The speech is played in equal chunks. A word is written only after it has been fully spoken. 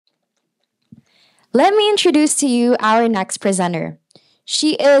Let me introduce to you our next presenter.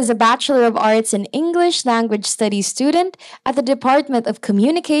 She is a Bachelor of Arts in English Language Studies student at the Department of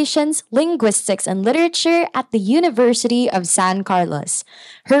Communications, Linguistics, and Literature at the University of San Carlos.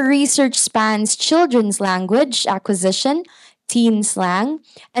 Her research spans children's language acquisition, teen slang,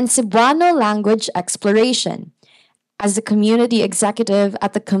 and Cebuano language exploration. As the community executive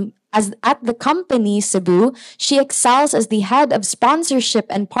at at the company Cebu, she excels as the head of sponsorship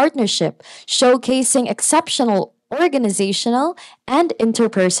and partnership, showcasing exceptional organizational and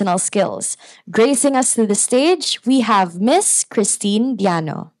interpersonal skills. Gracing us to the stage, we have Miss Christine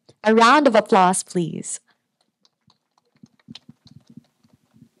Diano. A round of applause, please.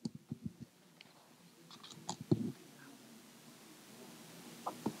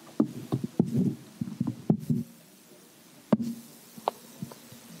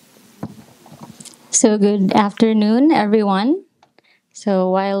 So, good afternoon, everyone.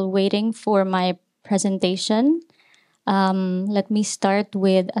 So, while waiting for my presentation, let me start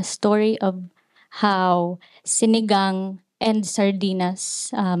with a story of how Sinigang and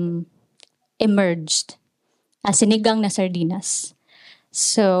Sardinas emerged. Sinigang na Sardinas.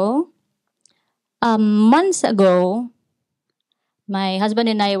 So, months ago, my husband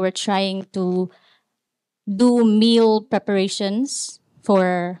and I were trying to do meal preparations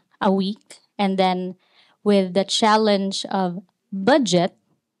for a week. And then, with the challenge of budget,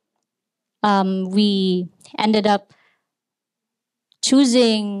 we ended up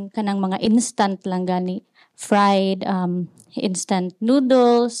choosing kanang mga instant lang gani, fried instant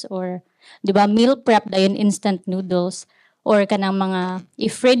noodles, or di ba meal prep dayon instant noodles, or kanang mga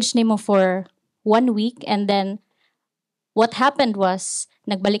i-fridge nimo for 1 week, and then what happened was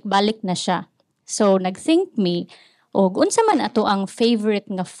nagbalik-balik na siya. So nag-think me og unsa man ato ang favorite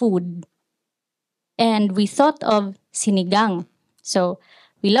nga food, and we thought of sinigang. So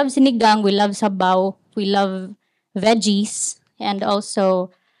we love sinigang, we love sabaw, we love veggies, and also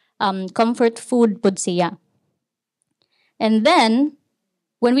comfort food pud siya. And then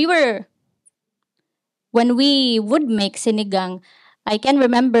when we would make sinigang, I can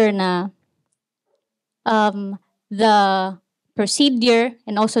remember na the procedure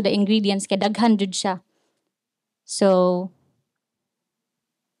and also the ingredients kay daghan jud siya. So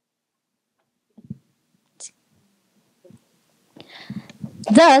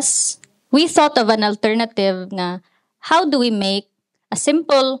thus, we thought of an alternative nga how do we make a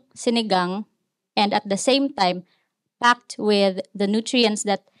simple sinigang and at the same time packed with the nutrients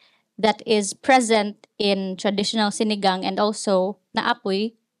that is present in traditional sinigang, and also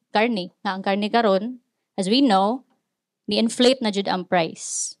naapoy karne. Nga ang karne karon, as we know, ni-inflate na jud ang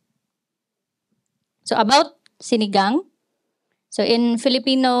price. So about sinigang, so in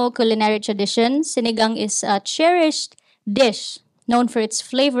Filipino culinary tradition, sinigang is a cherished dish known for its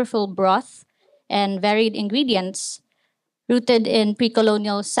flavorful broth and varied ingredients, rooted in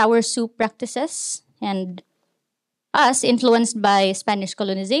pre-colonial sour soup practices, and us influenced by Spanish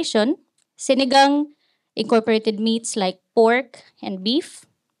colonization. Sinigang incorporated meats like pork and beef,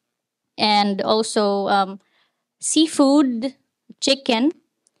 and also seafood, chicken.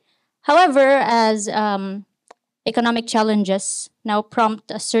 However, as economic challenges now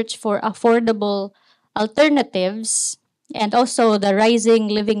prompt a search for affordable alternatives, and also the rising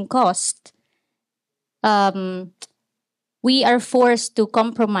living cost, we are forced to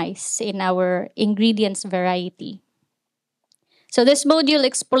compromise in our ingredients variety. So this module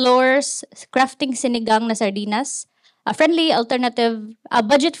explores crafting sinigang na sardinas, a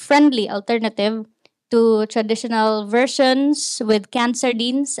budget-friendly alternative to traditional versions with canned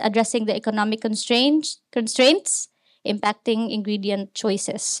sardines, addressing the economic constraints impacting ingredient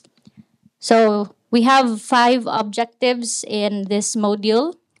choices. So we have 5 objectives in this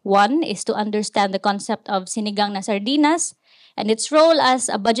module. 1 is to understand the concept of sinigang na sardinas and its role as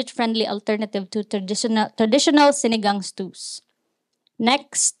a budget-friendly alternative to traditional sinigang stews.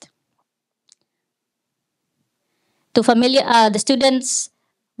 Next, the students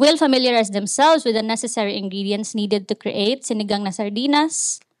will familiarize themselves with the necessary ingredients needed to create sinigang na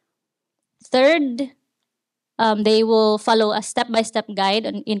sardinas. Third, they will follow a step-by-step guide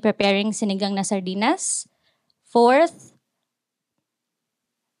in preparing sinigang na sardinas. Fourth,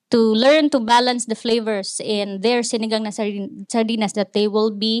 to learn to balance the flavors in their sinigang na sardinas that they will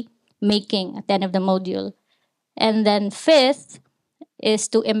be making at the end of the module. And then fifth is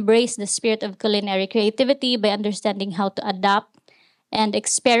to embrace the spirit of culinary creativity by understanding how to adapt and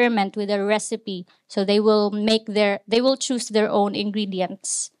experiment with a recipe. So they will choose their own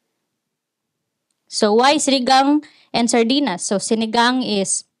ingredients. So why sinigang and sardinas? So sinigang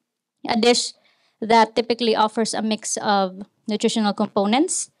is a dish that typically offers a mix of nutritional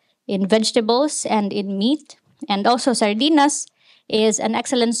components. in vegetables and in meat. And also, sardinas is an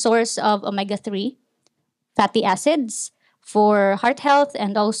excellent source of omega-3 fatty acids for heart health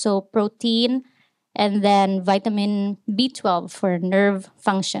and also protein, and then vitamin B12 for nerve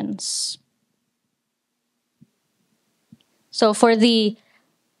functions. So for the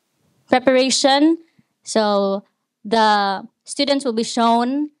preparation, so the students will be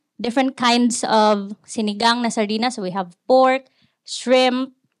shown different kinds of sinigang na sardinas. So we have pork,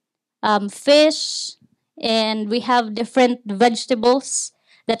 shrimp, fish, and we have different vegetables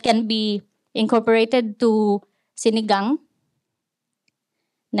that can be incorporated to sinigang.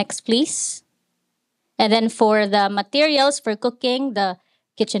 Next, please. And then for the materials for cooking, the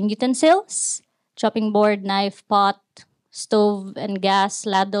kitchen utensils, chopping board, knife, pot, stove and gas,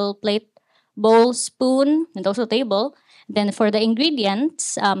 ladle, plate, bowl, spoon, and also table. Then for the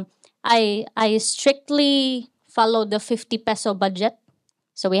ingredients, I strictly follow the 50 peso budget.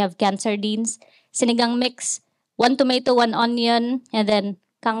 So we have canned sardines, sinigang mix, 1 tomato, 1 onion, and then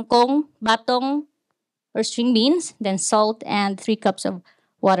kangkong, batong, or string beans, then salt, and 3 cups of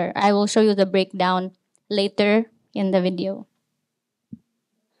water. I will show you the breakdown later in the video.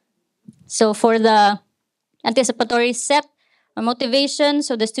 So for the anticipatory set or motivation,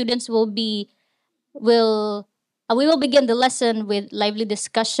 so the students we will begin the lesson with lively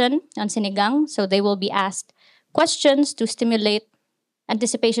discussion on sinigang. So they will be asked questions to stimulate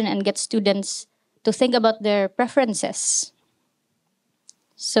anticipation and get students to think about their preferences.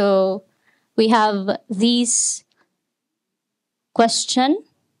 So we have these question.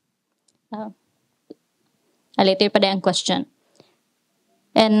 Later pa ang question.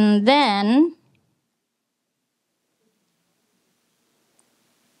 And then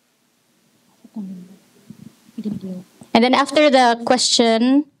after the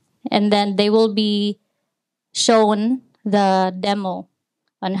question, and then they will be shown the demo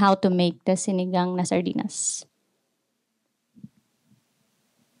on how to make the sinigang na sardinas.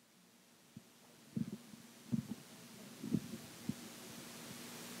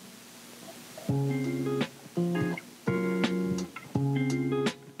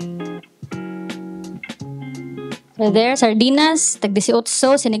 So there, sardinas, tag 18,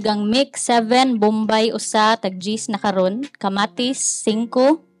 sinigang mix, 7, bombay, usa, tag 10 na karon, kamatis, 5,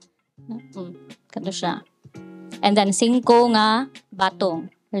 kato siya. And then 5 nga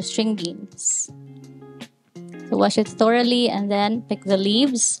batong, or string beans. So wash it thoroughly and then pick the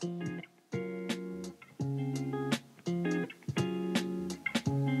leaves.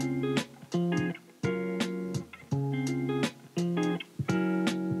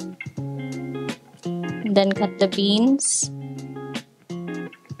 Then cut the beans.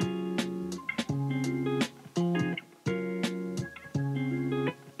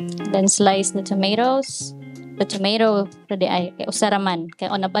 Then slice the tomatoes. The tomato pwede ay kay usaraman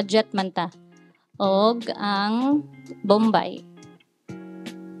kay on a budget man ta. Og ang bombay.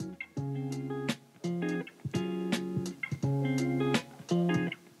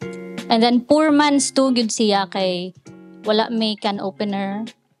 And then poor man's too good siya kay wala may can opener.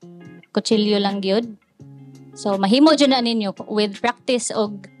 Kutsilyo lang gyud. So, mahimo dyan na ninyo with practice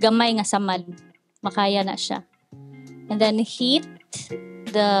o gamay nga samad. Makaya na siya. And then, heat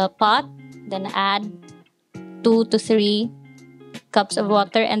the pot. Then, add 2 to 3 cups of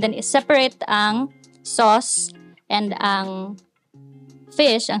water. And then, separate ang sauce and ang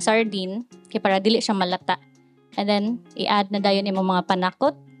fish, ang sardine, kaya para dili siya malata. And then, i-add na dayon imong mga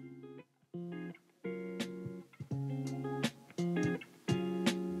panakot.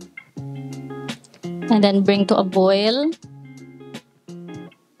 And then bring to a boil.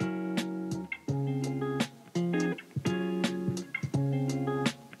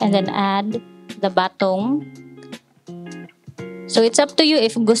 And then add the batong. So it's up to you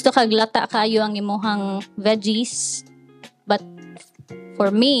if gusto kag lata kayo ang imuhang veggies. But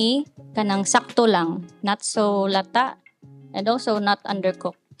for me, kanang sakto lang. Not so lata and also not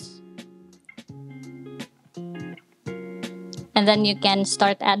undercooked. And then you can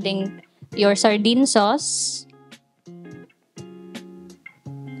start adding your sardine sauce,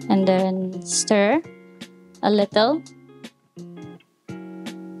 and then stir a little.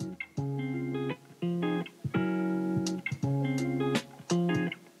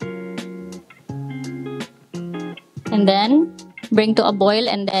 And then bring to a boil,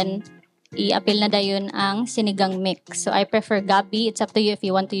 and then i-apil na dayon ang sinigang mix. So I prefer gabi. It's up to you if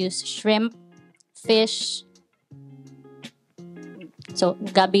you want to use shrimp, fish. So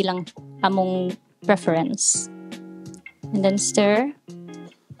gabi lang among preference. And then stir.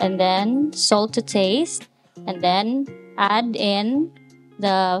 And then salt to taste. And then add in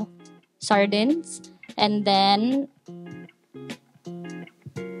the sardines. And then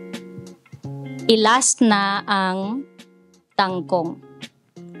ilast na ang tangkong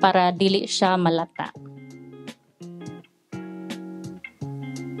para dili siya malata.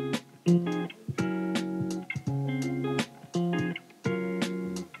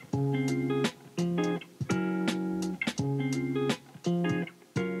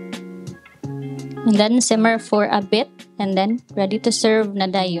 And then simmer for a bit and then ready to serve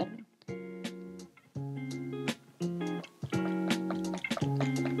na dayon.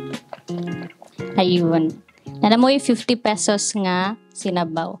 Ayun. Nanamoy 50 pesos nga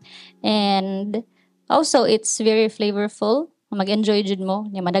sinabaw. And also, it's very flavorful. Mag-enjoy jud mo.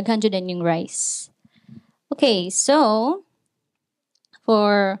 Madaghan jud din yung rice. Okay, so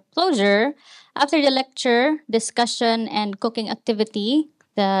for closure, after the lecture, discussion, and cooking activity,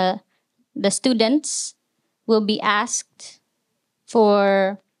 the students will be asked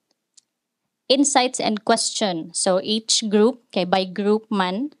for insights and question. So each group, okay, by group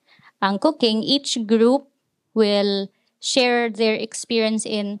man, ang cooking, each group will share their experience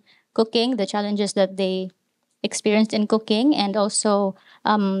in cooking, the challenges that they experienced in cooking, and also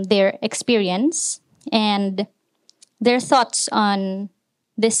their experience and their thoughts on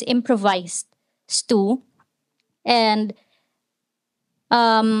this improvised stew. And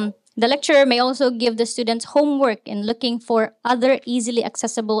the lecturer may also give the students homework in looking for other easily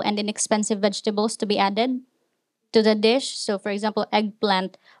accessible and inexpensive vegetables to be added to the dish. So for example,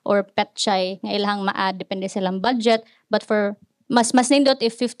 eggplant or petchay nga ilang ma-add depende silang budget. But for mas nindot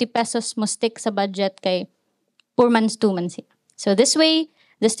if 50 pesos mo stick sa budget kay 4 months, 2 months. So this way,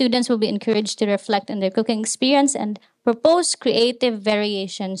 the students will be encouraged to reflect on their cooking experience and propose creative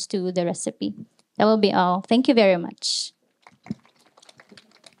variations to the recipe. That will be all. Thank you very much.